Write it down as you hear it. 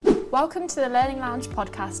Welcome to the Learning Lounge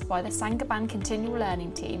podcast by the Saint-Gobain Continual Learning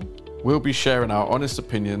team. We'll be sharing our honest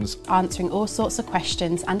opinions, answering all sorts of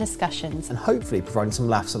questions and discussions, and hopefully providing some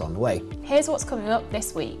laughs along the way. Here's what's coming up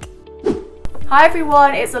this week. Hi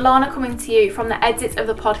everyone, it's Alana coming to you from the edit of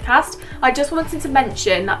the podcast. I just wanted to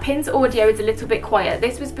mention that Pin's audio is a little bit quiet.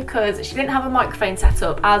 This was because she didn't have a microphone set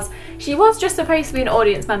up, as she was just supposed to be an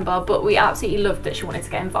audience member, but we absolutely loved that she wanted to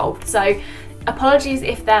get involved. So apologies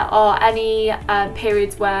if there are any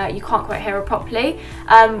periods where you can't quite hear her properly.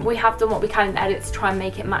 We have done what we can in the edit to try and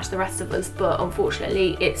make it match the rest of us, but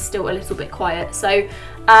unfortunately it's still a little bit quiet. So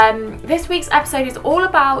this week's episode is all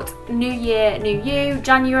about New Year, New You,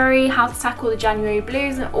 January, how to tackle the January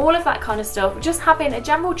blues and all of that kind of stuff. Just having a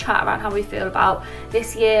general chat around how we feel about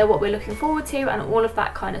this year, what we're looking forward to and all of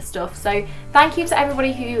that kind of stuff. So thank you to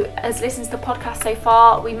everybody who has listened to the podcast so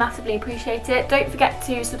far. We massively appreciate it. Don't forget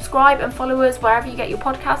to subscribe and follow us wherever you get your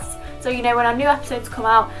podcasts so you know when our new episodes come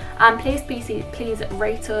out, and please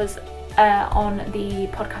rate us on the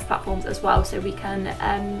podcast platforms as well so we can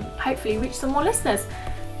hopefully reach some more listeners.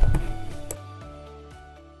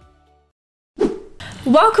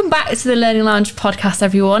 Welcome back to the Learning Lounge podcast,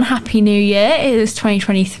 everyone. Happy New Year. It is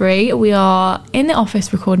 2023. We are in the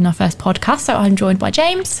office recording our first podcast, so I'm joined by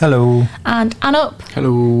James. Hello. And Anup.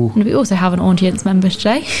 Hello. And we also have an audience member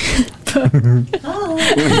today.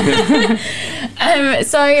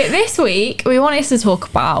 So this week we wanted to talk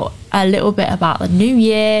about a little bit about the new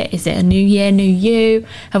year. Is it a new year, new you?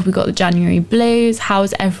 Have we got the January blues? How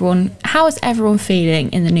is everyone feeling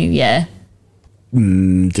in the new year?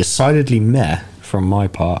 Decidedly meh from my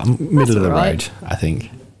part. I'm middle of the road, I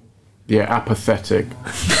think. Yeah, apathetic.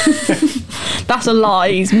 That's a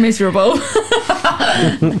lie. He's miserable.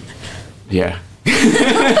 Yeah.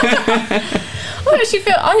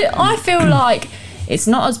 I feel like it's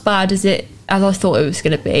not as bad as I thought it was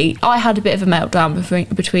going to be. I had a bit of a meltdown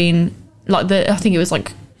between I think it was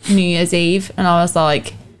like New Year's Eve, and I was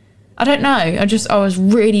like, I don't know. I was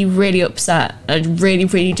really, really upset. I really,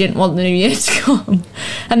 really didn't want the new year to come.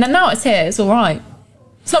 And then now it's here. It's all right.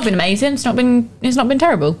 It's not been amazing. It's not been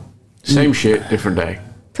terrible. Same shit, different day.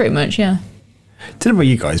 Pretty much, yeah. Don't know about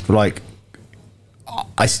you guys, but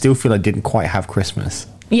I still feel I didn't quite have Christmas.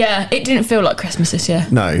 Yeah, it didn't feel like Christmas this year.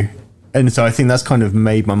 No. And so I think that's kind of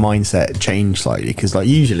made my mindset change slightly, because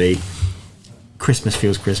usually Christmas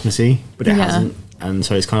feels Christmassy, but it hasn't. And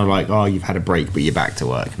so it's kind of like, oh, you've had a break, but you're back to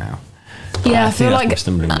work now. Yeah, I feel like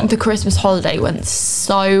the Christmas holiday went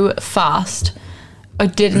so fast. I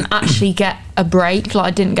didn't actually get a break. I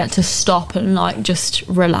didn't get to stop and just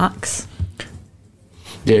relax.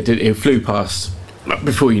 Yeah, it flew past.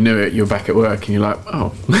 Before you knew it, you're back at work and you're like,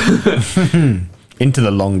 oh. Into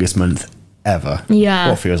the longest month ever. Yeah.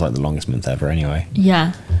 What feels like the longest month ever anyway.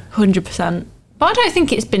 Yeah, 100%. But I don't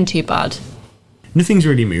think it's been too bad. Nothing's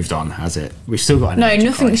really moved on, has it? We've still got an energy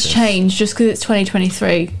nothing's crisis. changed just because it's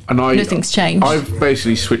 2023. And nothing's changed. I've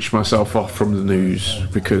basically switched myself off from the news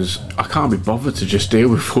because I can't be bothered to just deal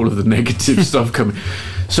with all of the negative stuff coming,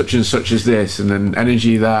 such and such as this, and then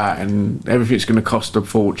energy that, and everything's going to cost a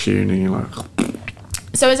fortune, and you're like...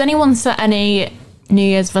 So has anyone set any New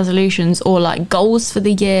Year's resolutions or goals for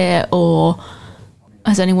the year, or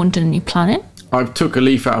has anyone done any planning? I've took a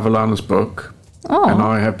leaf out of Alana's book. Oh. And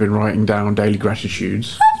I have been writing down daily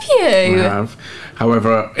gratitudes. Have you? I have.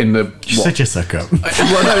 However, in the... Such a suck-up.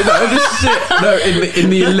 Well, no, this is it. No, in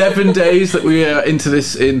the 11 days that we are into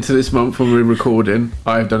this month when we're recording,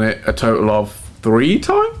 I've done it a total of 3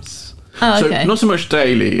 times. Oh, okay. So not so much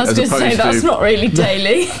daily. I was going to say, that's not really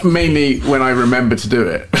daily. Mainly when I remember to do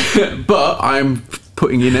it. But I'm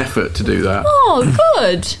putting in effort to do that. Oh,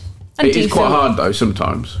 good. And it is quite hard, though,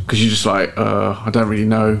 sometimes. Because you're just like, I don't really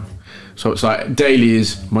know. So it's like, daily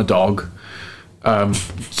is my dog.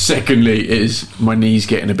 Secondly is my knees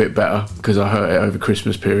getting a bit better because I hurt it over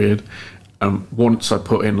Christmas period. Once I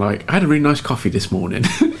put in I had a really nice coffee this morning.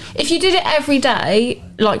 If you did it every day,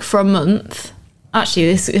 for a month, actually,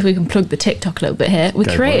 if we can plug the TikTok a little bit here, we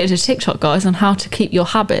created a TikTok, guys, on how to keep your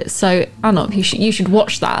habits. So, Anup, you should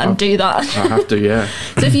watch that and do that. I have to, yeah.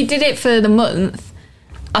 So if you did it for the month,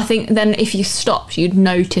 I think then if you stopped, you'd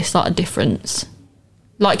notice a difference.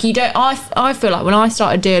 You don't. I feel like when I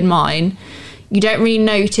started doing mine, you don't really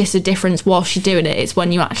notice a difference whilst you're doing it. It's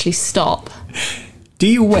when you actually stop. Do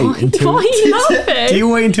you wait until? Why are you laughing? Do you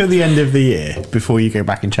wait until the end of the year before you go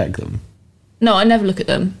back and check them? No, I never look at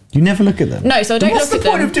them. You never look at them? No, so I don't look at them. What's the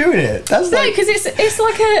point of doing it? That's because it's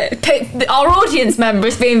our audience member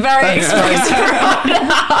is being very exclusive right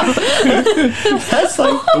now. That's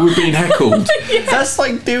we're being heckled. Yeah. That's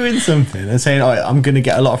doing something and saying, I'm going to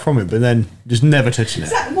get a lot from it, but then just never touching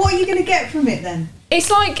it. What are you going to get from it then?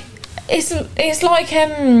 It's it's like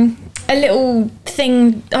a little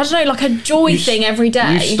thing. I don't know, like a joy thing every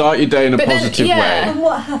day. You start your day in a But then, positive yeah. way. And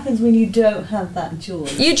what happens when you don't have that joy?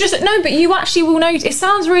 You just no, but you actually will notice. It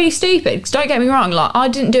sounds really stupid. 'Cause don't get me wrong. Like I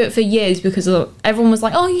didn't do it for years because everyone was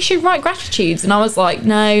like, "Oh, you should write gratitudes," and I was like,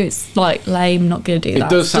 "No, it's like lame. Not gonna do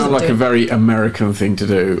that." It does sound Doesn't like do a it. very American thing to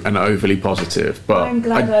do and overly positive, but I'm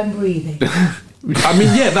glad I'm breathing. I mean,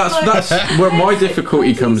 yeah, that's where my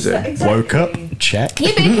difficulty comes in. Exactly. Woke up, check. Yeah,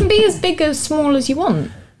 but it can be as big as small as you want.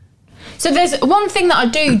 So there's one thing that I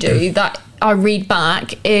do that I read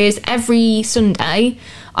back is every Sunday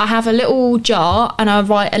I have a little jar and I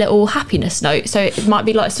write a little happiness note. So it might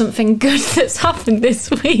be like something good that's happened this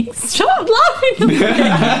week. Stop laughing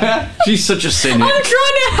at me. She's such a cynic. I'm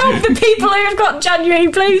trying to help the people who have got January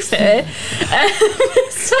blues here.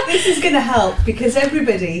 So- This is going to help because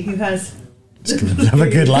everybody who has Have a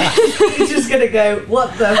good laugh. is just going to go,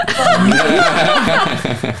 what the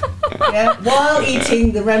fuck? Yeah, while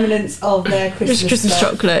eating the remnants of their Christmas, Christmas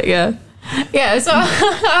stuff. chocolate, yeah. Yeah, so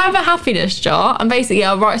I have a happiness jar, and basically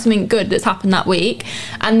I'll write something good that's happened that week,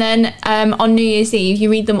 and then on New Year's Eve you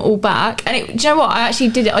read them all back. And do you know what? I actually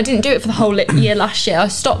did it. I didn't do it for the whole year last year. I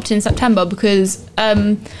stopped in September because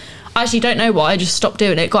I actually don't know why. I just stopped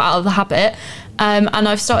doing it, got out of the habit. And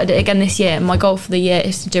I've started it again this year. And my goal for the year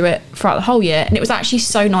is to do it throughout the whole year. And it was actually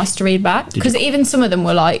so nice to read back because even some of them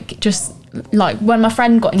were like just like when my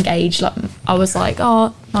friend got engaged. Like I was like,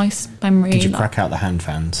 oh, nice memory. Did you like, crack out the hand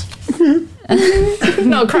fans?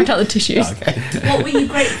 No, I cracked out the tissues. What were you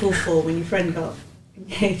grateful for when your friend got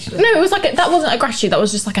engaged? No, it was like that wasn't a gratitude. That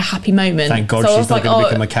was just like a happy moment. Thank God I she's was not gonna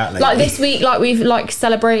become a cat lady. Like this week, like we've like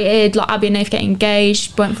celebrated like Abby and Nath getting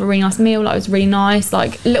engaged. Went for a really nice meal. Like it was really nice.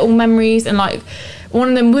 Like little memories, and like one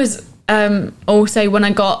of them was also when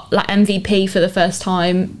I got like MVP for the first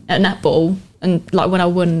time at netball, and like when I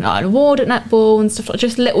won like, an award at netball and stuff like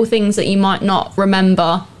just little things that you might not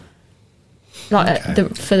remember. Like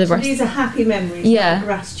for the rest. These are happy memories. Yeah, Not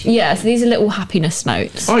gratitude. yeah. So these are little happiness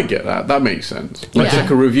notes. I get that. That makes sense. Like, Yeah. like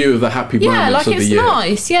a review of the happy Yeah, moments like of the it's year.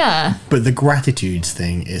 nice. Yeah. But the gratitudes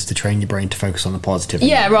thing is to train your brain to focus on the positive.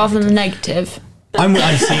 Yeah, rather than the negative.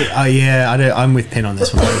 I see. Oh yeah, I'm with Pin on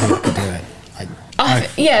this one. I don't think I could do it.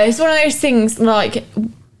 Yeah, it's one of those things like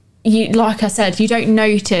like I said, you don't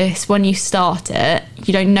notice when you start it.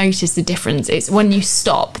 You don't notice the difference. It's when you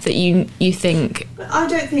stop that you think. But I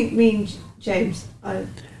don't think me and James, I know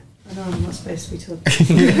I'm not supposed to be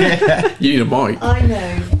talking. You need a mic. I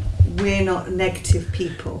know we're not negative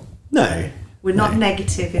people. No. We're not No.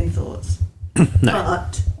 negative in thoughts.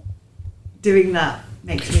 But doing that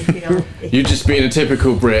makes me feel You're just being a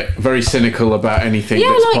typical Brit, very cynical about anything Yeah,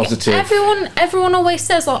 that's like positive. everyone always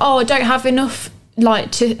says like, oh, I don't have enough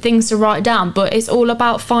like things to write down, but it's all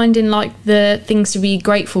about finding like the things to be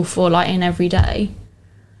grateful for like in every day.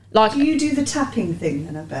 Like Do you do the tapping thing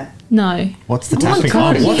then, I bet? no. What's the Oh my tapping?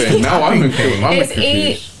 God, What's the now I'm tapping thing?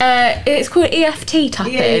 confused. It's called EFT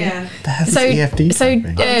tapping. Yeah. The hell is So, EFT so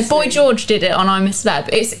tapping? Boy George did it on I'm a Celeb.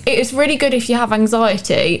 It's really good if you have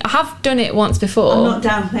anxiety. I have done it once before. I'm not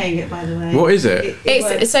downplaying it, by the way. What is it? It's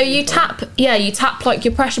works so you for tap, you tap like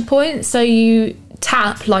your pressure points. So you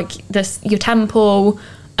tap like your temple,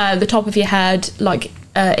 the top of your head, like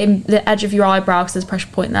in the edge of your eyebrow, because there's a pressure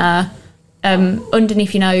point there,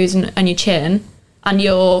 underneath your nose and your chin and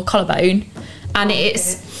your collarbone, and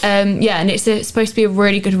it's and it's supposed to be a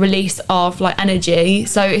really good release of like energy.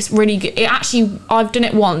 So it's really good. It actually, I've done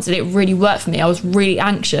it once and it really worked for me. I was really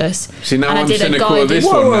anxious. See, now and I I'm did a cynical of guided- this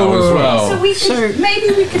one now as well. So we could,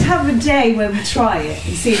 maybe we could have a day where we try it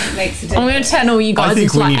and see if it makes a difference. I'm going to turn all you I guys think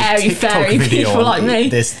into we like need a airy TikTok fairy video people on like me.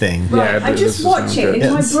 this thing. Yeah, I but just this watch sounds it good.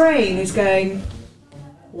 and my Yes. brain is going,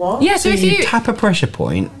 what? Yeah, so if you you tap a pressure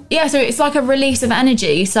point. yeah, so it's like a release of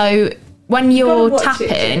energy. So when you're watch it, tapping,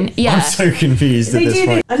 James. yeah. I'm so confused at They this do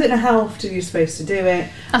point. this, I don't know how often you're supposed to do it.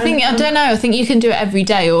 I don't know. I think you can do it every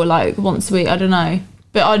day or like once a week. I don't know.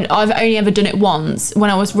 But I've only ever done it once when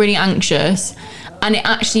I was really anxious, and it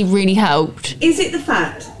actually really helped. Is it the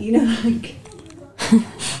fact, you know, like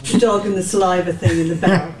the dog and the saliva thing in the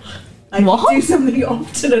bell? Like What? you do something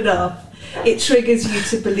often enough, it triggers you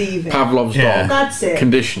to believe it. Pavlov's Yeah. dog. That's it.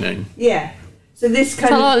 Conditioning. Yeah. So this kind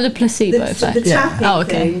So of like the placebo the effect. Yeah. tapping Oh,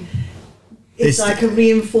 okay. thing is It's- like a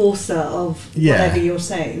reinforcer of Yeah. whatever you're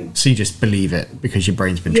saying. So you just believe it because your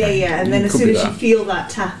brain's been Yeah, trained. yeah, and then as Could soon be as you that. feel that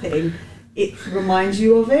tapping, it reminds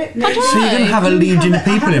you of it. Maybe. So you're going to have a You legion of haven't-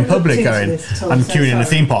 I people in haven't public looked into going, this at all, I'm so queuing in a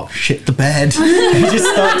sorry. theme park, shit the bed. You just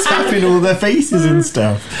start tapping all their faces and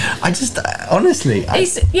stuff. I just, honestly,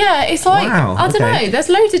 It's like Wow, I don't okay. know. There's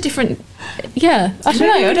loads of different Yeah, I don't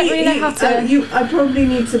know. I don't really know how to. I probably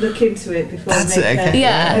need to look into it before That's I make it, okay.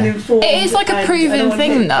 Yeah. an informed. It is like a I proven don't wanna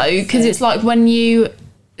thing hit though, this, because so. it's like when you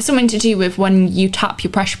something to do with when you tap your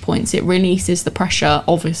pressure points, it releases the pressure,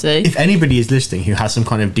 obviously. If anybody is listening who has some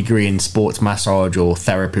kind of degree in sports massage or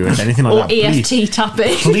therapy or anything like Or that, EFT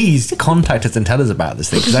tapping. please contact us and tell us about this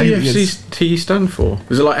thing. What does EFT stand for?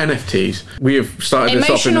 Is it like NFTs? We have started this off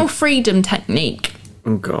in Emotional freedom technique.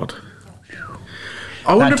 Oh God.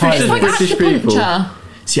 I wonder if That it's ties just Like British people. acupuncture.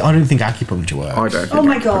 See, I don't think acupuncture works. I don't think Oh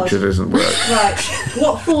my God. acupuncture doesn't work. Right.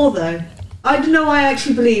 What for though? I don't know. I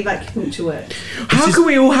actually believe acupuncture works. How can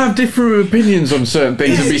we all have different opinions on certain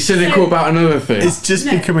things and be cynical about another thing? It's just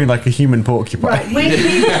No. becoming like a human porcupine. Right.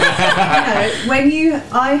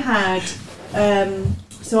 I had,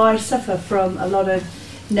 so I suffer from a lot of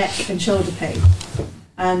neck and shoulder pain,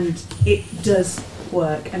 and it does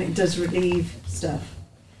work and it does relieve stuff.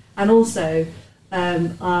 And also,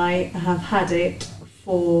 I have had it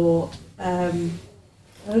for, I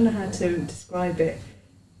don't know how to describe it,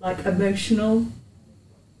 like emotional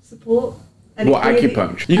support. And What, it really-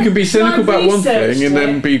 acupuncture? You can be cynical I've about one thing researched and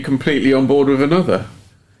then it. be completely on board with another.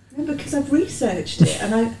 No, because I've researched it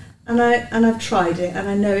and I've tried it and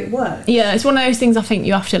I know it works. Yeah, it's one of those things I think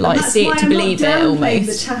you have to like That's see why it to I'm not believe it downplaying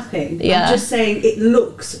almost. the tapping. Yeah. I'm just saying it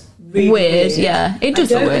looks really Weird, yeah. It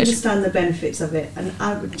does I look don't weird. understand the benefits of it, and I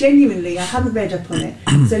haven't read up on it.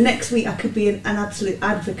 So next week I could be an absolute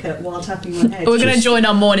advocate while tapping my head. We're going to join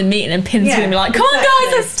our morning meeting and Pin's Yeah, going to be like, come exactly. on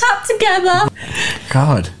guys, let's tap together.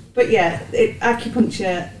 God. But yeah,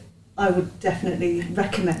 acupuncture I would definitely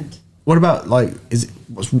recommend. What about like is it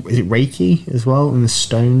Reiki as well and the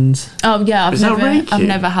stones? Oh yeah, Is that Reiki? I've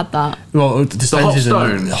never had that. Well, the stones hot is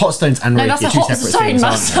stone? hot stones and No, Reiki that's a are two hot separate stone things,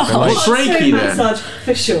 aren't they? They're like- What's Reiki then? Massage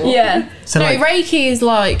for sure. Yeah. So, no, like- Reiki is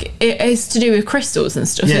like, it is to do with crystals and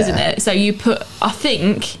stuff, Yeah. isn't it? So you put,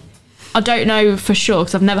 I don't know for sure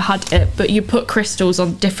because I've never had it, but you put crystals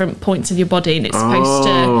on different points of your body and it's supposed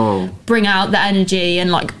Oh. to bring out the energy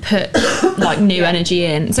and like put like new energy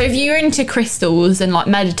in. So if you're into crystals and like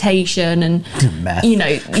meditation and Meth. you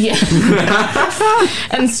know, yeah,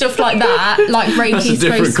 and stuff like that, like That's a Reiki's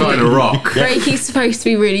different supposed to kind be, of rock. Reiki's supposed to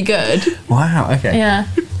be really good. Wow. Okay. Yeah.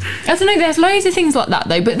 I don't know, there's loads of things like that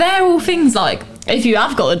though, but they're all things like if you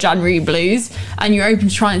have got the January blues and you're open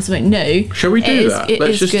to trying something new. Shall we do that? it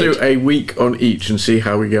Let's is just good. do a week on each and see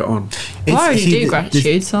how we get on. I already see, do this-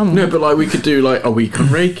 gratitude, so I'm- No, but like we could do like a week on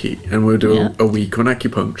Reiki and we'll do Yeah. a week on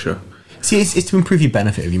acupuncture. See, it's to improve your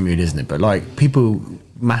benefit of your mood, isn't it? But like people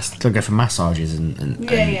go for massages and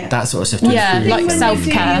Yeah. that sort of stuff. to Yeah, improve like your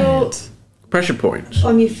self-care. mood. Pressure points.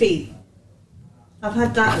 On your feet. I've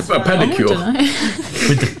had that as A well. pedicure. I don't know.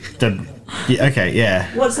 With the yeah, okay, yeah.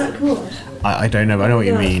 What's that called? I don't know, but I know what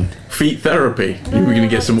you mean. Feet therapy. You're going to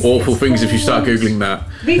get some awful things if you start googling that.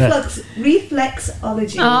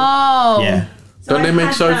 Reflexology. Oh. Yeah. So Don't they I make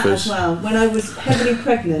had that sofas? as well. When I was heavily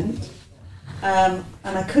pregnant, and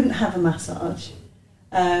I couldn't have a massage,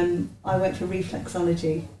 I went for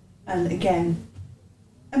reflexology, and again,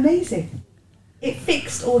 amazing. It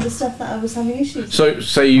fixed all the stuff that I was having issues with. So,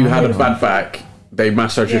 say you had a bad back, they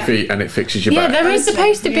massage your Yeah. feet and it fixes your Yeah, back. there is Okay.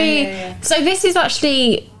 supposed to be. Yeah. So this is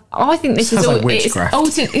actually, I think this Sounds is all. like witchcraft.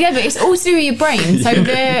 Yeah, but it's all to do with your brain. So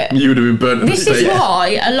You would have been burnt at the this is stake.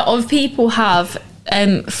 why a lot of people have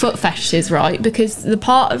foot fetishes, right? Because the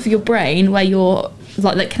part of your brain where you're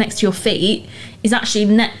like that connects to your feet is actually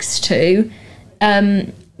next to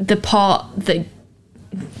the part that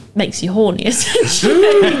makes you horny, essentially.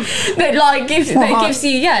 that like gives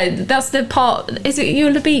you that's the part. Is it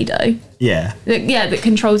your libido? Yeah. That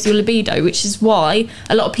controls your libido, which is why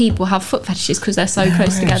a lot of people have foot fetishes because they're so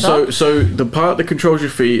close together So the part that controls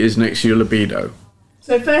your feet is next to your libido.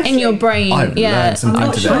 So firstly, in your brain. I've Yeah. learned I'm something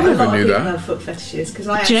not today. sure a never lot of knew people that. have foot fetishes because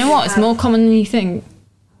I Do you know actually what? It's have- more common than you think.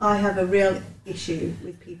 I have a real issue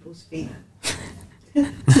with people's feet.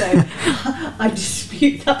 So I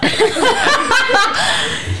dispute that.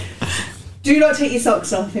 Do not take your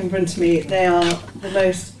socks off in front of me. They are the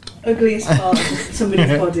most ugliest part of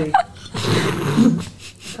somebody's body.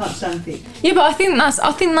 Can't stand feet. Yeah, but I think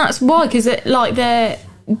that's why, because it like they're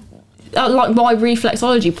like why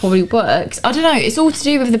reflexology probably works. I don't know. It's all to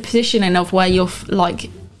do with the positioning of where you're like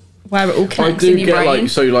where it all I connects do in your get brain. like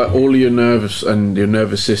so like all your nerves and your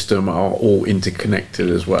nervous system are all interconnected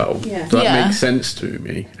as well. Yeah. So that Yeah. makes sense to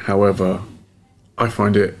me. However, I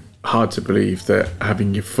find it hard to believe that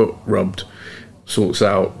having your foot rubbed sorts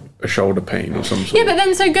out a shoulder pain or some sort. Yeah, but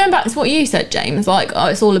then so going back to what you said, James, like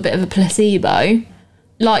it's all a bit of a placebo.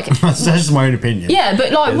 Like That's just my own opinion. yeah,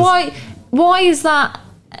 but like why is that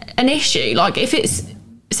an issue? Like if it's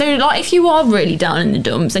So, like, if you are really down in the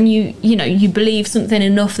dumps and you know, you believe something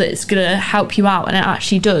enough that it's going to help you out, and it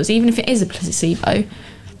actually does, even if it is a placebo,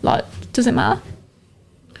 like, does it matter?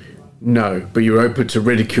 No, but you're open to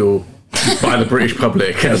ridicule by the British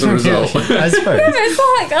public as a result. I suppose. It's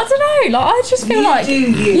like, I don't know, like, I just feel You like, do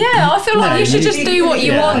you. yeah, I feel like you should just do what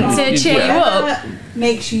you want to cheer you up. Whatever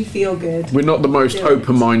makes you feel good. We're not the most Do it.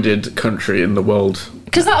 open-minded country in the world.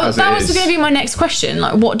 Because that was is. going to be my next question.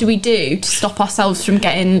 Like, what do we do to stop ourselves from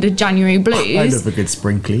getting the January I blues? love a good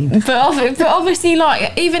spring clean. But obviously,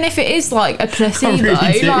 like, even if it is like a placebo,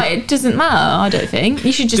 really do. like, it doesn't matter. I don't think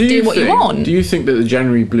you should just do what you want. Do you think that the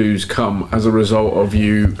January blues come as a result of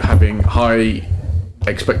you having high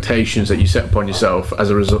expectations that you set upon yourself as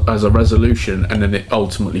a resolution, and then it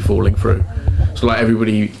ultimately falling through? So, like,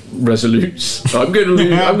 everybody resolutes, I'm going to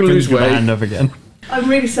lose. I'm going to lose weight. Hand up again. I'm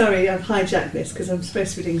really sorry I've hijacked this because I'm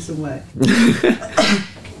supposed to be doing some work.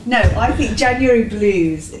 No, I think January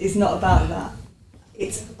blues is not about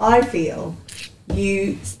that. I feel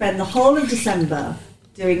you spend the whole of December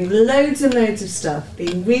doing loads and loads of stuff,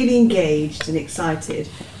 being really engaged and excited,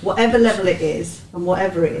 whatever level it is and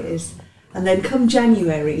whatever it is, and then come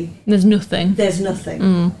January, There's nothing. there's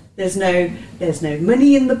nothing. There's no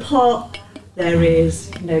money in the pot. There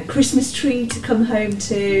is no Christmas tree to come home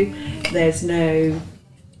to. There's no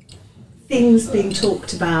things being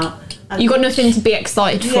talked about. And You got nothing to be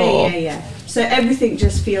excited for. Yeah. So everything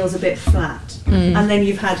just feels a bit flat. And then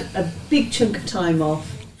you've had a big chunk of time off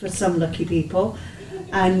for some lucky people,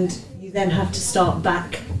 and you then have to start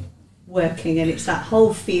back working, and it's that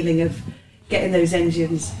whole feeling of getting those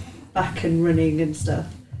engines back and running and stuff.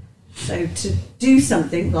 So to do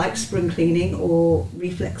something like spring cleaning or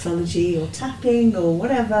reflexology or tapping or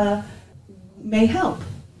whatever may help.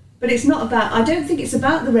 But it's not about, I don't think it's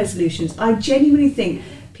about the resolutions. I genuinely think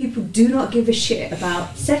people do not give a shit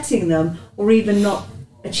about setting them or even not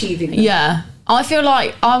achieving them. Yeah. I feel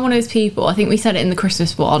like I'm one of those people, I think we said it in the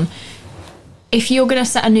Christmas one, if you're going to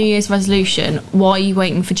set a New Year's resolution, why are you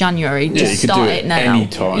waiting for January? Yeah, Just you could start do it it now. any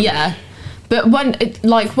time. Yeah. But when,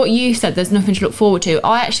 like what you said, there's nothing to look forward to.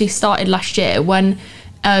 I actually started last year when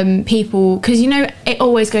people, because you know it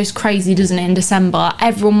always goes crazy, doesn't it, in December?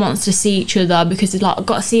 Everyone wants to see each other because it's like, I've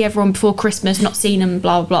got to see everyone before Christmas, not seeing them,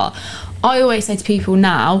 blah, blah, blah. I always say to people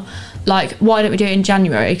now, like, why don't we do it in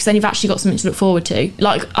January? Because then you've actually got something to look forward to.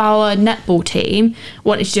 Like, our netball team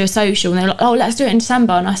wanted to do a social, and they were like, oh, let's do it in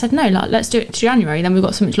December. And I said, no, like, let's do it in January. Then we've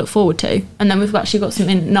got something to look forward to. And then we've actually got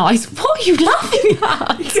something nice. What are you laughing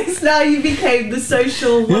at? Because now you became the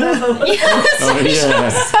social whatever. Oh,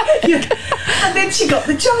 yeah. And then she got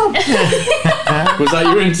the job. Was that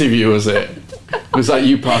your interview, was it? Was that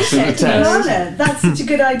you passing the test? Lana, that's such a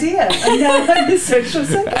good idea. And now I'm the social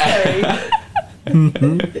secretary.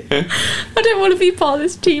 I don't want to be part of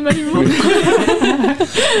this team anymore.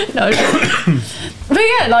 No. But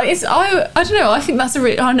yeah, like, I don't know, I think that's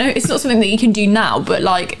I know it's not something that you can do now, but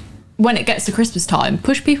like when it gets to Christmas time,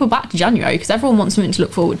 push people back to January because everyone wants something to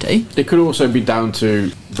look forward to. It could also be down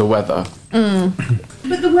to the weather.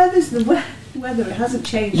 But the weather's the weather. It hasn't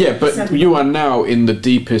changed. Yeah, in but December. you are now in the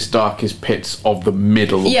deepest, darkest pits of the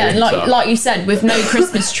middle of Yeah, and winter. like you said, with no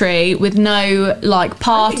Christmas tree, with no like I think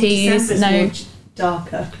parties, December's no. more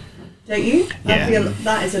darker. Don't you? Yeah. I feel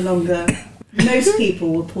that is a longer. Most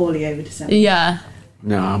people were poorly over December. Yeah.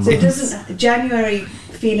 No, I'm So it doesn't. January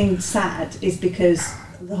feeling sad is because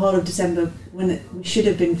the whole of December, when we should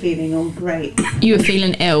have been feeling all great. You were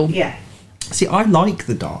feeling ill. Yeah. See, I like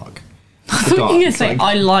the dark. I thought you were going to say,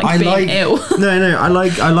 I like being ill. No, I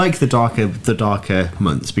like the darker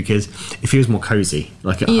months because it feels more cozy.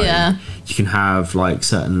 Like at Yeah. home, you can have like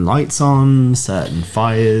certain lights on, certain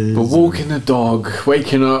fires. But walking the dog,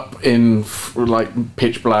 waking up in like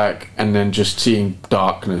pitch black, and then just seeing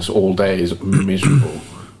darkness all day is miserable.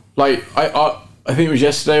 Like I think it was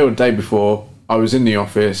yesterday or the day before. I was in the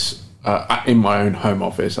office, in my own home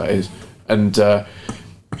office, that is, and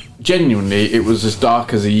genuinely it was as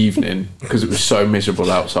dark as the evening because it was so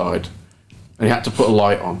miserable outside, and you had to put a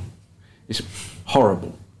light on. It's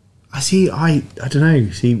horrible. I see. I don't know.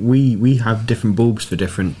 See, we have different bulbs for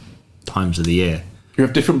different times of the year. You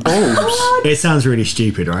have different bulbs. It sounds really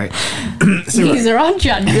stupid, right? These are on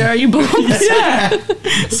January bulbs.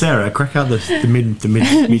 Sarah, crack out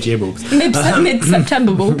the mid-year bulbs.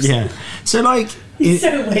 Mid-September bulbs. Yeah. So like.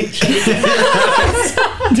 So waitress.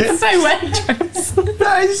 So waitress.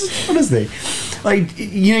 No, it's honestly, like,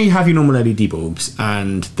 you know, you have your normal LED bulbs,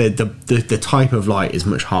 and the type of light is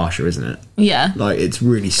much harsher, isn't it? Yeah. Like, it's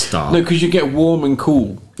really stark. No, because you get warm and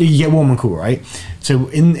cool. You get warm and cool, right? So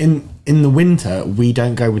in the winter, we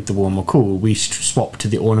don't go with the warm or cool. We swap to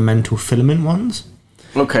the ornamental filament ones.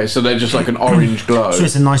 Okay, so they're just like an orange glow. So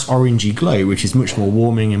it's a nice orangey glow, which is much more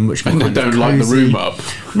warming and much more. And they kind of don't light the cozy. room up.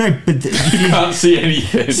 No, but You can't see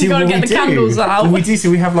anything. See, gotta what get we the candles out. What we do, so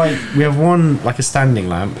we have one like a standing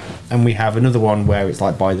lamp, and we have another one where it's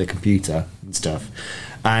like by the computer and stuff.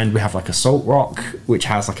 And we have like a salt rock, which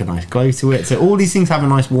has like a nice glow to it. So all these things have a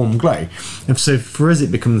nice warm glow. And so for us,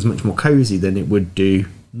 it becomes much more cozy than it would do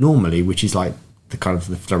normally, which is like the kind of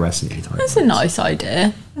the fluorescent type. That's a nice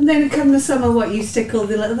idea. And then come the summer, what, you stick all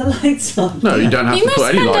the lights on? No, you don't have You to must put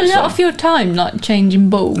any spend a lights lot on. of your time like changing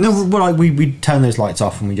bulbs. No, well, like we turn those lights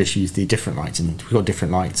off and we just use the different lights, and we've got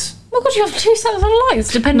different lights. Oh my god, you have 2 sets of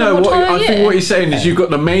lights depending No, on what time I of think year. what he's saying is you've got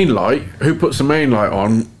the main light. Who puts the main light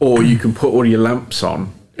on? Or you can put all your lamps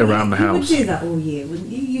on around the You would house. do that all year, wouldn't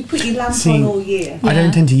you? You'd put your lamp See, on all year. I Yeah.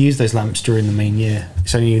 don't tend to use those lamps during the main year.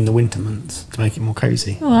 It's only in the winter months to make it more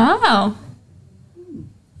cozy. Wow.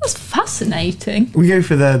 That's fascinating. We go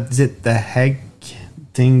for the Heg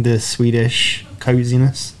thing, the Swedish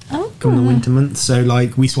coziness. Oh. Come the winter months, so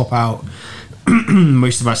like we swap out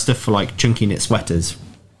most of our stuff for like chunky knit sweaters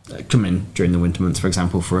that come in during the winter months, for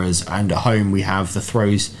example, for us. And at home we have the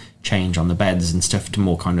throws change on the beds and stuff to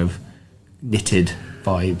more kind of knitted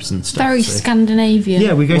vibes and stuff. Very so- Scandinavian.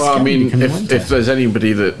 Yeah, we go. Well, I mean, Scandinavian in the winter. if there's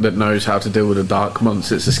anybody that knows how to deal with the dark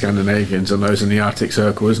months, it's the Scandinavians and those in the Arctic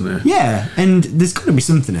Circle, isn't it? Yeah, and there's got to be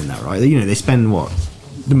something in that, right? You know, they spend what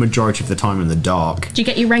the majority of the time in the dark. Do you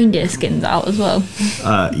get your reindeer skins out as well?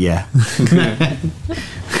 Yeah.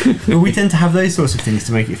 But we tend to have those sorts of things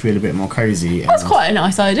to make it feel a bit more cozy. That's quite a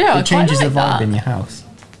nice idea. I It changes quite the like vibe that. in your house.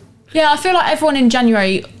 Yeah, I feel like everyone in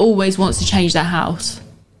January always wants to change their house.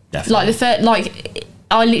 Definitely. Like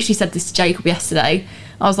I literally said this to Jacob yesterday.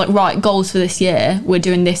 I was like, right, goals for this year. We're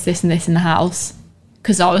doing this, this, and this in the house.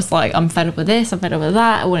 Because I was like, I'm fed up with this. I'm fed up with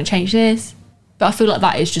that. I want to change this. But I feel like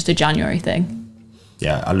that is just a January thing.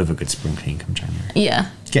 Yeah, I love a good spring clean come January. Yeah.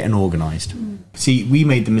 Getting organised. See, we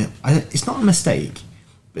made it's not a mistake,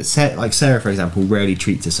 but Sarah, for example, rarely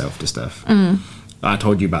treats herself to stuff. I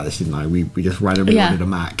told you about this, didn't I? We just randomly Yeah. ordered a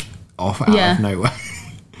Mac out Yeah. of nowhere.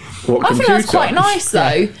 What I think that's computer? quite nice, though.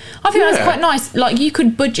 I think that's Yeah. quite nice. Like, you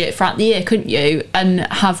could budget throughout the year, couldn't you? And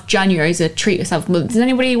have January as a treat yourself month. Does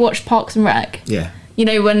anybody watch Parks and Rec? Yeah. You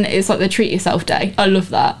know, when it's like the treat yourself day. I love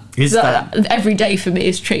that. Is that- every day for me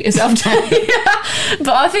is treat yourself day. But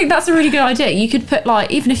I think that's a really good idea. You could put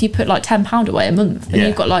like, even if you put like £10 away a month, and Yeah.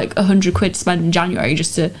 you've got like £100 to spend in January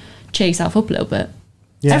just to cheer yourself up a little bit.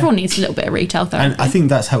 Yeah. Everyone needs a little bit of retail therapy. And I think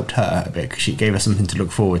that's helped her a bit because she gave us something to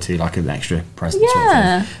look forward to, like an extra present. Sort of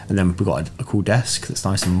Yeah. thing. And then we got a cool desk that's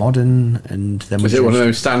nice and modern. And then Is it one of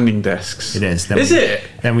those standing desks? It is. Is it?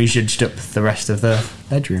 Then we zhuzhed up the rest of the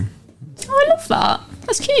bedroom. Oh, I love that.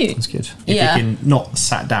 That's cute. That's good. If Yeah. you can not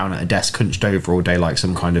sat down at a desk hunched over all day like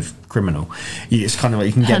some kind of criminal, it's kind of like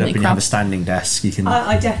you can get Hermit up and you have a crab. standing desk. You can.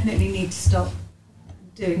 I definitely need to stop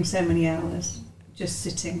doing so many hours just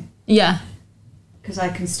sitting, Yeah. because I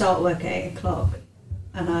can start work at 8 o'clock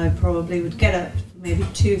and I probably would get up maybe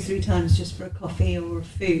 2 or 3 times just for a coffee or a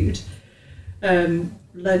food,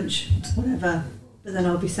 lunch, whatever, but then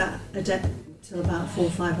I'll be sat till about 4 or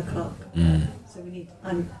 5 o'clock. So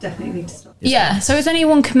I definitely need to stop. Yeah. So is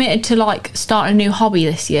anyone committed to like starting a new hobby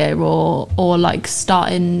this year, or like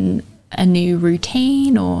starting a new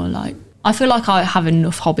routine, or like? I feel like I have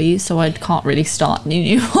enough hobbies, so I can't really start any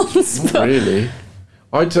new ones. But Really?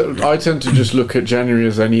 I tend to just look at January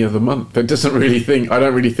as any other month. I don't really think,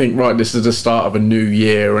 right, this is the start of a new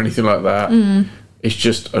year or anything like that. It's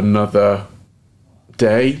just another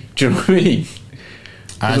day. Do you know what I mean?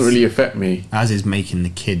 Doesn't really affect me. As is making the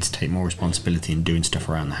kids take more responsibility and doing stuff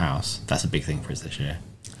around the house. That's a big thing for us this year.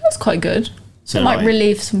 that's quite good. So It might like-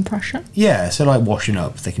 relieve some pressure. Yeah, so like washing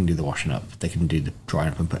up, they can do the washing up. They can do the drying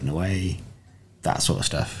up and putting away, that sort of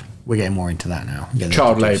stuff. We're getting more into that now. Getting them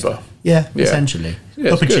Child to do labour. stuff. Yeah, Yeah. essentially.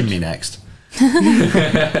 Yeah, Up it's a good. chimney next.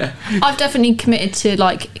 I've definitely committed to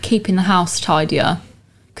like keeping the house tidier,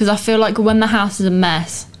 because I feel like when the house is a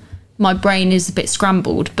mess, my brain is a bit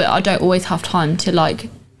scrambled, but I don't always have time to like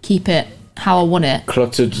keep it how I want it.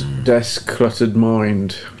 Cluttered desk, cluttered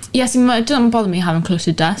mind. Yes, it doesn't bother me having a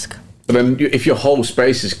cluttered desk. But then if your whole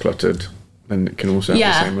space is cluttered, then it can also have the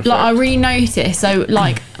Yeah, same effect. like I really notice. So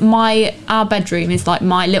like our bedroom is like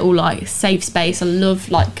my little like safe space. I love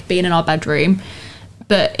like being in our bedroom,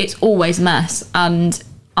 but it's always a mess, and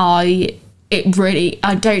I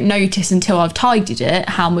don't notice until I've tidied it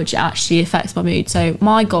how much it actually affects my mood. So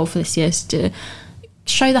my goal for this year is to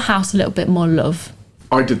show the house a little bit more love.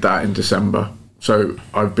 I did that in December. So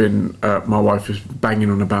I've been, my wife was banging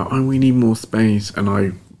on about, oh, we need more space. And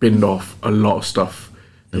I binned off a lot of stuff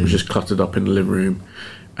that was just cluttered up in the living room.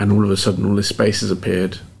 And all of a sudden, all this space has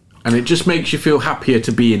appeared. and it just makes you feel happier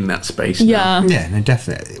to be in that space. Yeah. Yeah, no,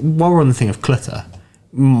 definitely. While we're on the thing of clutter,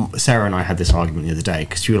 Sarah and I had this argument the other day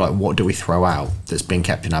because you were like, what do we throw out that's been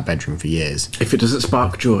kept in our bedroom for years? If it doesn't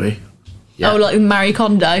spark joy. Yeah. Oh, like Marie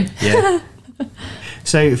Kondo. Yeah.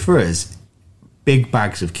 So for us, big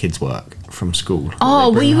bags of kids' work from school. that Oh,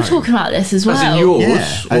 they bring we were home. talking about this as well. As in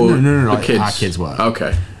yours? Yeah. Or No, the like kids? our kids' work.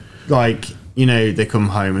 Okay. Like, you know, they come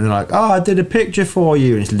home and they're like, oh, I did a picture for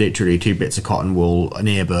you. And it's literally 2 bits of cotton wool, an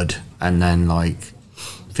earbud, and then like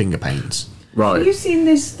finger paints. Right. Have you seen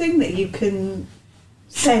this thing that you can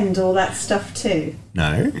send all that stuff to,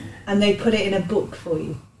 No? and they put it in a book for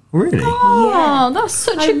you? Really? Oh, that's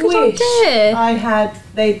such I a good wish idea. I had.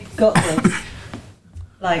 They'd got this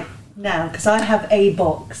like now, because I have a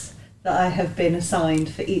box that I have been assigned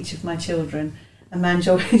for each of my children, and Manj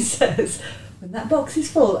always says, when that box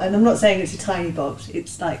is full, and I'm not saying it's a tiny box,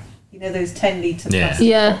 it's like, you know, those 10-litre Yeah. plastic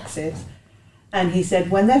Yeah. boxes, and he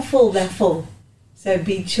said when they're full, they're full, so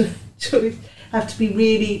have to be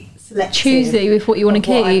really selective, Choosy with what you want of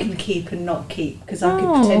to what I keep. can keep and not keep, because I Oh.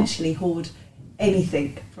 could potentially hoard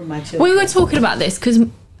anything from my children. We were talking about this because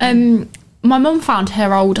my mum found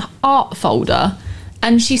her old art folder,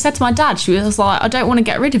 and she said to my dad, she was like, I don't want to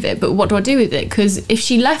get rid of it, but what do I do with it? Because if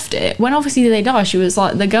she left it, when obviously they die, she was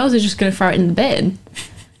like, the girls are just going to throw it in the bin,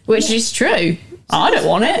 which is true. I don't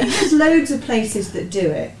want it. There's loads of places that do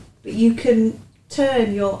it, but you can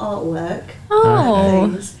turn your artwork Oh.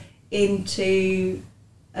 things into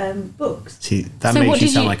books. See, that So what makes you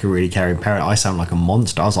did sound you- like a really caring parent. I sound like a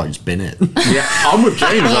monster. I was like, just bin it. Yeah, I'm with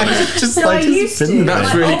James on it. just So I used bin to. the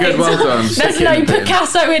That's bin. really good. Well done. There's Stick it no in the bin.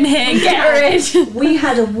 Picasso in here, get rid. We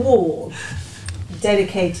had a wall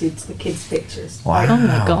dedicated to the kids' pictures. Wow. Oh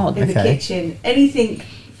my God. In the Okay. kitchen, anything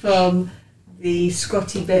from the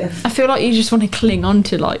scrotty bit of I feel like you just want to cling on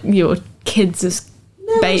to like your kids as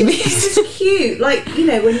babies. It's just cute. Like, you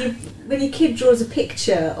know, when your kid draws a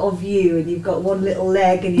picture of you and you've got one little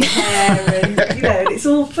leg and your hair and you know, and it's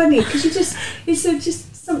all funny because it's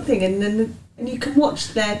just something, and you can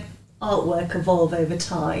watch their artwork evolve over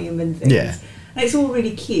time and things. Yeah. And it's all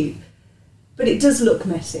really cute, but it does look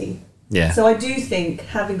messy. Yeah. So I do think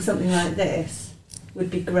having something like this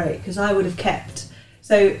would be great, because I would have kept.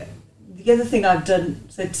 So the other thing I've done,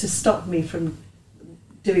 so to stop me from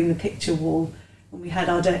doing the picture wall when we had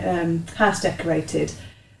our house decorated,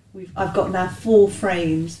 I've got now 4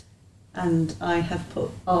 frames, and I have put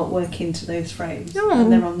artwork into those frames,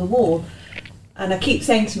 and they're on the wall. And I keep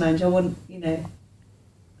saying to Manj,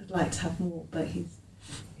 I'd like to have more, but it's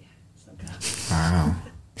not gonna happen.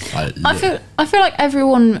 Wow. I feel like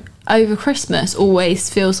everyone over Christmas always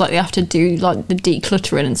feels like they have to do like the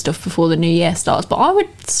decluttering and stuff before the new year starts, but I would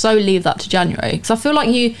so leave that to January, because I feel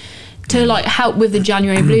like to like help with the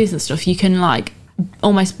January blues and stuff, you can like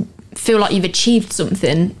almost feel like you've achieved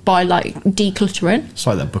something by like decluttering. It's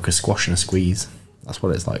like that book of Squash and a Squeeze. That's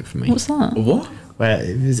what it's like for me. What's that? What? Where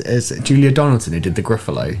it's Julia Donaldson who did the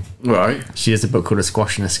Gruffalo. Right. She has a book called A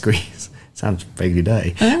Squash and a Squeeze. Sounds vaguely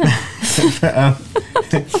dirty.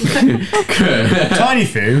 Tiny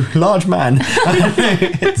Foo, large man.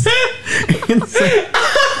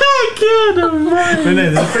 But no,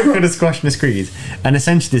 there's a book called A Squash and a Squeeze, and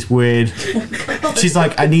essentially this weird. She's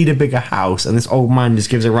like, I need a bigger house, and this old man just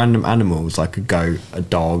gives her random animals like a goat, a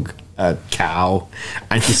dog, a cow,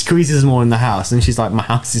 and she squeezes them all in the house, and she's like, my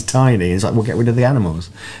house is tiny. And it's like, we'll get rid of the animals.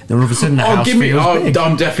 Then all of a sudden the house feels big.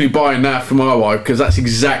 I'm definitely buying that for my wife, because that's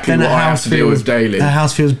exactly Then what the I have house to deal with daily. The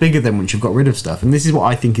house feels bigger than once you've got rid of stuff, and this is what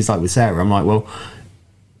I think is like with Sarah. I'm like, well,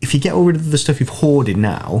 if you get all rid of the stuff you've hoarded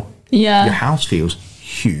now, Yeah. your house feels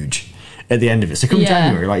huge at the end of it. So come Yeah.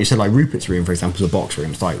 January, like you said, like Rupert's room, for example, is a box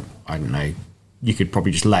room. It's like, I don't know, you could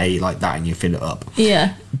probably just lay like that and you fill it up.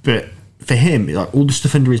 Yeah. But for him, like all the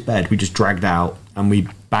stuff under his bed, we just dragged out and we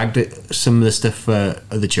bagged it, some of the stuff for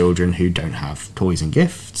other children who don't have toys and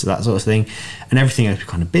gifts, that sort of thing, and everything else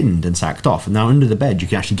kind of binned and sacked off. And now under the bed, you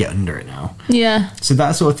can actually get under it now. Yeah. So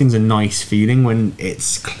that sort of thing's a nice feeling when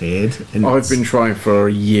it's cleared. And I've it's- been trying for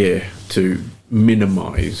a year to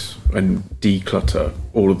minimise and declutter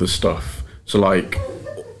all of the stuff. So like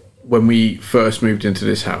when we first moved into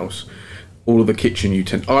this house, all of the kitchen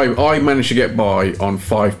utensils, I managed to get by on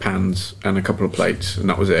 5 pans and a couple of plates, and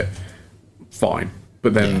that was it. Fine.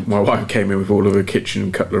 But then my wife came in with all of the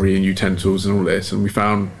kitchen cutlery and utensils and all this, and we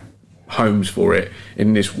found homes for it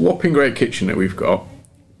in this whopping great kitchen that we've got,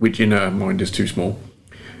 which in her mind is too small.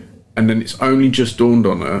 And then it's only just dawned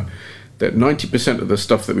on her that 90% of the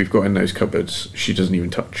stuff that we've got in those cupboards she doesn't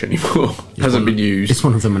even touch anymore. Hasn't been used. It's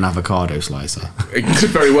one of them an avocado slicer. It could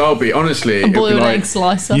very well be. Honestly, it'd be Boiled like egg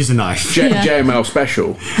slicer. Use a knife. Yeah. JML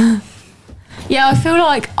special. Yeah, I feel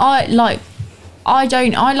like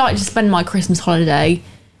I like to spend my Christmas holiday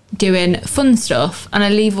doing fun stuff, and I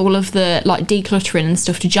leave all of the like decluttering and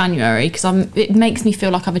stuff to January because it makes me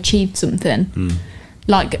feel like I've achieved something.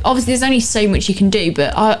 Like obviously there's only so much you can do,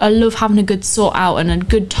 but I love having a good sort out and a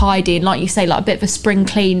good tidy, and like you say, like a bit of a spring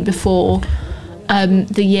clean before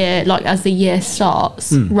the year, like as the year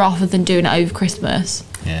starts, rather than doing it over Christmas.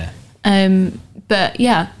 But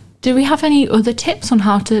yeah, do we have any other tips on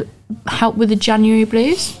how to help with the January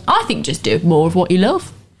blues? I think just do more of what you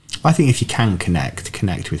love. I think if you can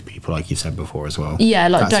connect with people, like you said before as well. Yeah,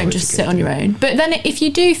 like That's don't always just a sit good on your thing. own. But then if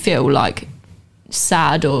you do feel like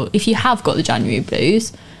sad, or if you have got the January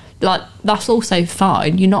blues, like that's also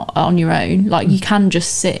fine. You're not on your own. Like you can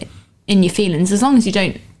just sit in your feelings as long as you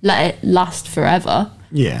don't let it last forever.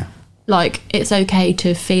 Yeah. Like it's okay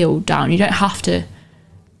to feel down. You don't have to.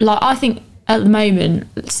 Like I think at the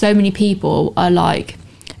moment, so many people are like,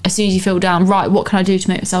 as soon as you feel down, right, what can I do to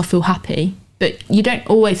make myself feel happy? But you don't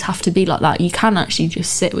always have to be like that. You can actually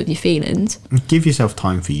just sit with your feelings. Give yourself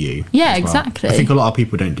time for you. Yeah, as well. exactly. I think a lot of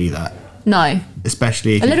people don't do that. No.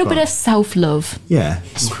 Especially if A you've little got- bit of self-love. Yeah.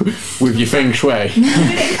 With your feng shui.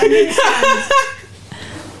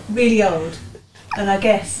 Really old, and I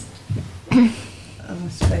guess I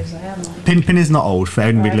suppose I am old. Pin is not old for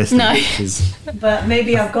anybody Right. listening. No. Is- But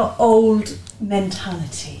maybe I've got old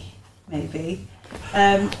mentality. Maybe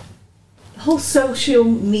the whole social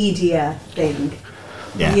media thing.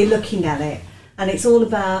 Yeah. You're looking at it, and it's all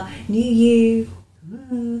about new you.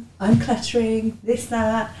 I'm cluttering this,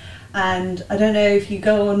 that, and I don't know if you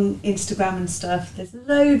go on Instagram and stuff. There's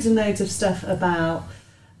loads and loads of stuff about.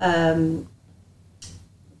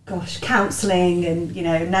 Counselling, and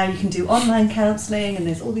now you can do online counselling, and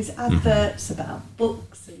there's all these adverts about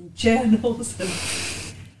books and journals,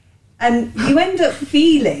 and you end up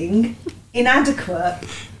feeling inadequate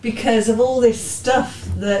because of all this stuff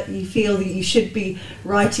that you feel that you should be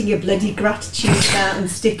writing your bloody gratitude out and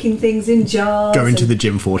sticking things in jars. Going to and the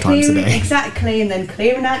gym 4 times a clearing- day. Exactly, and then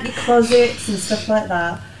clearing out your closets and stuff like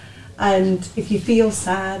that. And if you feel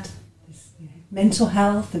sad, mental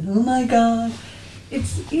health, and oh my god,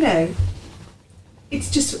 it's it's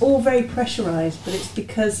just all very pressurized, but it's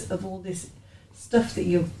because of all this stuff that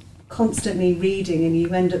you're constantly reading, and you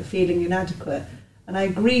end up feeling inadequate. And I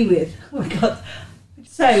agree with, oh my god,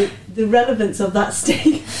 so the relevance of that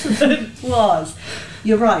statement was,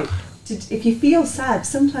 you're right, if you feel sad,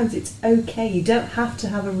 sometimes it's okay, you don't have to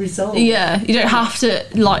have a resolve. Yeah, you don't have to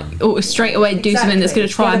like straight away do something that's going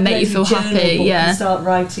to try and make you feel happy. Yeah, and start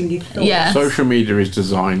writing your thoughts. Yeah. Social media is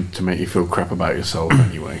designed to make you feel crap about yourself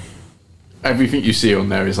anyway. Everything you see on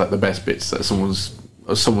there is like the best bits that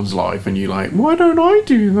someone's life, and you're like, why don't I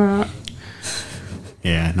do that?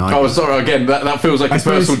 Yeah. No. Oh, sorry. Again, that feels like I a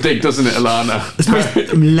suppose- personal dig, doesn't it, Alana? I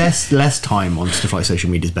suppose less time on stuff like social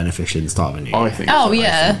media is beneficial at the start of a new I year. think. Oh so.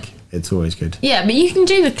 yeah. It's always good. Yeah, but you can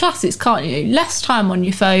do the classics, can't you? Less time on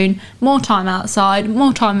your phone, more time outside,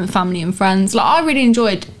 more time with family and friends. Like I really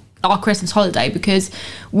enjoyed our Christmas holiday because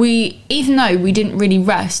even though we didn't really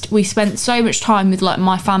rest, we spent so much time with like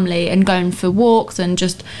my family and going for walks and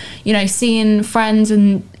just seeing friends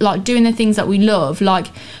and like doing the things that we love. Like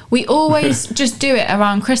we always just do it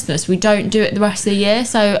around Christmas. We don't do it the rest of the year.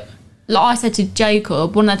 So like I said to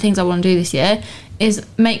Jacob, one of the things I want to do this year is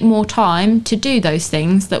make more time to do those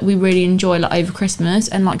things that we really enjoy like over Christmas,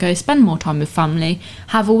 and like go spend more time with family,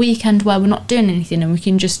 have a weekend where we're not doing anything and we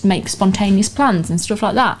can just make spontaneous plans and stuff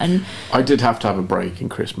like that. And I did have to have a break in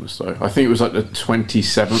Christmas though. I think it was like the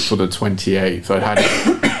 27th or the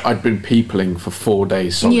 28th. I'd been peopling for 4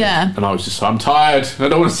 days solid, Yeah. and I was just I'm tired. I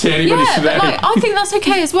don't want to see anybody yeah, today. but like I think that's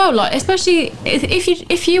okay as well, like especially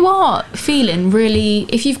if you are feeling really,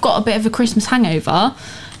 if you've got a bit of a Christmas hangover,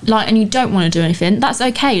 like, and you don't want to do anything, that's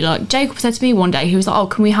okay. Like Jacob said to me one day, he was like, oh,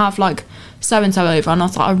 can we have like so and so over? And I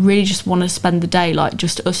was like, I really just want to spend the day like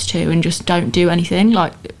just us two and just don't do anything.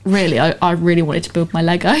 Like really, I really wanted to build my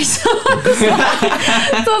Legos. So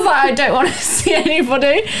I was like, I don't want to see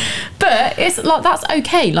anybody. But it's like, that's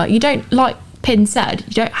okay. Like you don't, like Pin said,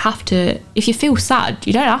 you don't have to, if you feel sad,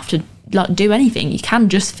 you don't have to like do anything. You can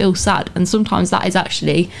just feel sad, and sometimes that is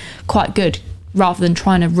actually quite good, rather than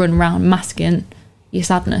trying to run around masking your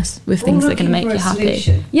sadness with things that are going to make you happy.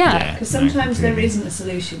 Solution. Yeah. Because sometimes there isn't a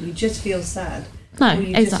solution. You just feel sad. No, or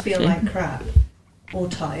you exactly. just feel like crap, or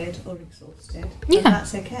tired, or exhausted. Yeah. And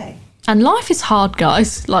that's okay. And life is hard,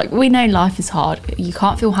 guys. Like, we know life is hard. You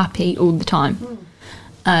can't feel happy all the time.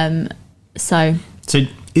 So,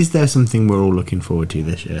 is there something we're all looking forward to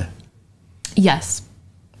this year? yes.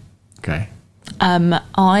 Okay.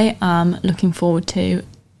 I am looking forward to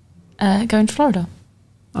going to Florida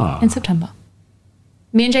Oh, in September.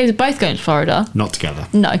 Me and James are both going to Florida. Not together.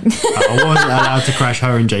 No. I wasn't allowed to crash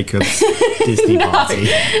her and Jacob's Disney party.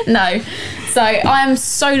 No. So I am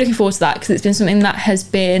so looking forward to that because it's been something that has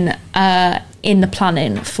been in the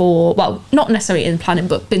planning for, well, not necessarily in the planning,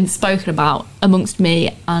 but been spoken about amongst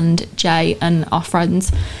me and Jay and our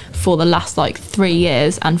friends for the last like 3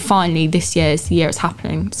 years. And finally this year is the year it's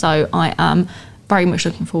happening. So I am very much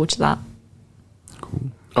looking forward to that.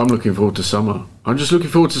 I'm looking forward to summer. I'm just looking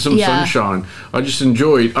forward to some Yeah. sunshine. I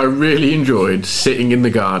really enjoyed sitting in the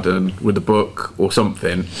garden with a book or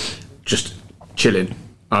something, just chilling.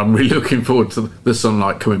 I'm really looking forward to the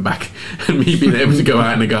sunlight coming back and me being able to go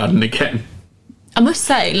out in the garden again. I must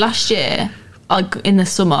say, last year, in the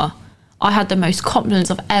summer, I had the most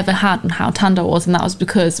confidence I've ever had on how tanned I was, and that was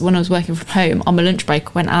because when I was working from home, on my lunch break,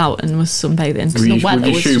 I went out and was sunbathing. With The your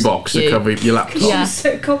weather was just shoebox to cute. cover your laptop. Yeah. I'm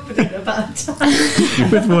so confident about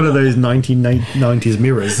time. With one of those 1990s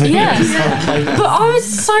mirrors. Yeah, but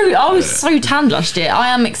I was so tanned last year. I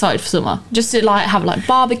am excited for summer, just to like have like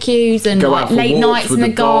barbecues and Go like out for late walks nights in with the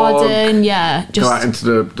the dog. garden. Yeah, just Go out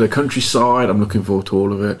into the countryside. I'm looking forward to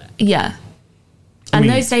all of it. yeah. And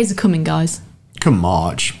mean- those days are coming, guys. Come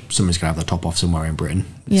March, someone's going to have the top off somewhere in Britain.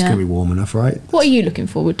 It's Yeah. going to be warm enough, right? What are you looking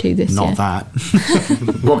forward to this Not year? that.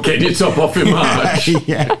 What, getting your top off in March?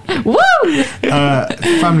 Yeah. Woo!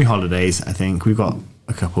 Family holidays, I think. We've got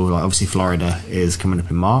a couple, like obviously Florida is coming up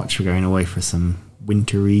in March. We're going away for some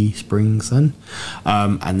wintry spring sun.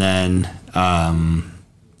 And then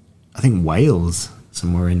I think Wales,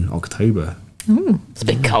 somewhere in October. It's a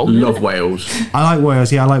bit cold. Love Wales. I like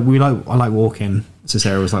Wales, yeah, I like walking. So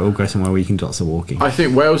Sarah was like, we'll go somewhere where you can do lots of walking. I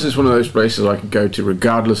think Wales is one of those places I could go to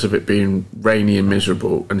regardless of it being rainy and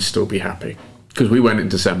miserable and still be happy. Because we went in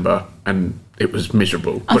December and it was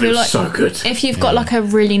miserable, I but it feel was like so good. If you've got like a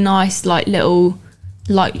really nice like little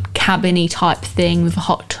like cabin-y type thing with a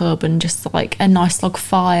hot tub and just like a nice log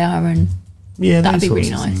fire and Yeah, that'd those be really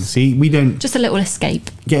sorts of nice. things. See, we don't just a little escape.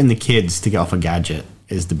 getting the kids to get off a gadget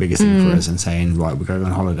is the biggest thing for us, and saying, right, we're going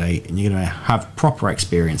on holiday and you're going to have proper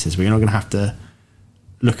experiences. We're not going to have to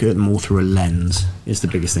look at them all through a lens is the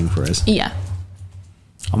biggest thing for us. Yeah,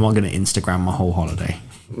 I'm not going to Instagram my whole holiday.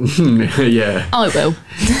 Yeah. I will.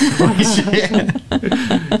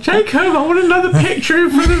 Jacob, I want another picture in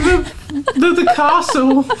front of the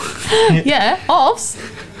castle. Yeah, ours.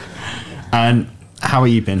 And how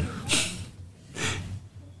have you been?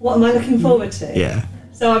 What am I looking forward to? Yeah.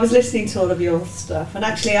 So I was listening to all of your stuff, and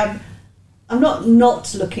actually, I'm not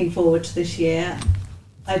looking forward to this year.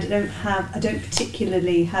 I don't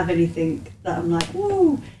particularly have anything that I'm like,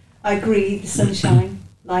 woo. I agree, the sunshine,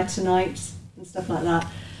 lighter nights, and stuff like that.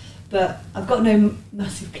 But I've got no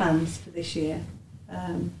massive plans for this year.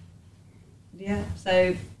 Yeah,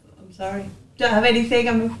 so I'm sorry, don't have anything.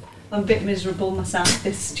 I'm a bit miserable myself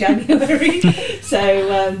this January.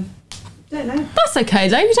 So don't know. That's okay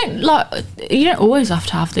though. You don't always have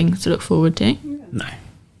to have things to look forward to. No.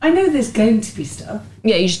 I know there's going to be stuff.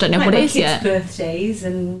 Yeah, you just don't know Like what my it is kids' yet. birthdays,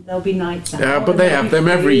 and there'll be nights out. Yeah, but and they there'll have be them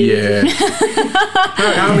every food. year.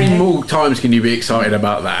 How many more times can you be excited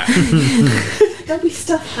about that? There'll be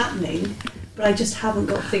stuff happening, but I just haven't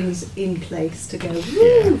got things in place to go,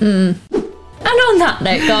 woo. And on that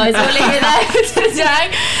note, guys, we'll leave it there for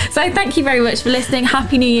today. So thank you very much for listening.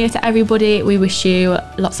 Happy New Year to everybody. We wish you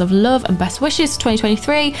lots of love and best wishes for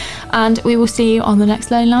 2023, and we will see you on the next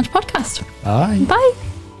Lonely Lounge podcast. Bye. Bye.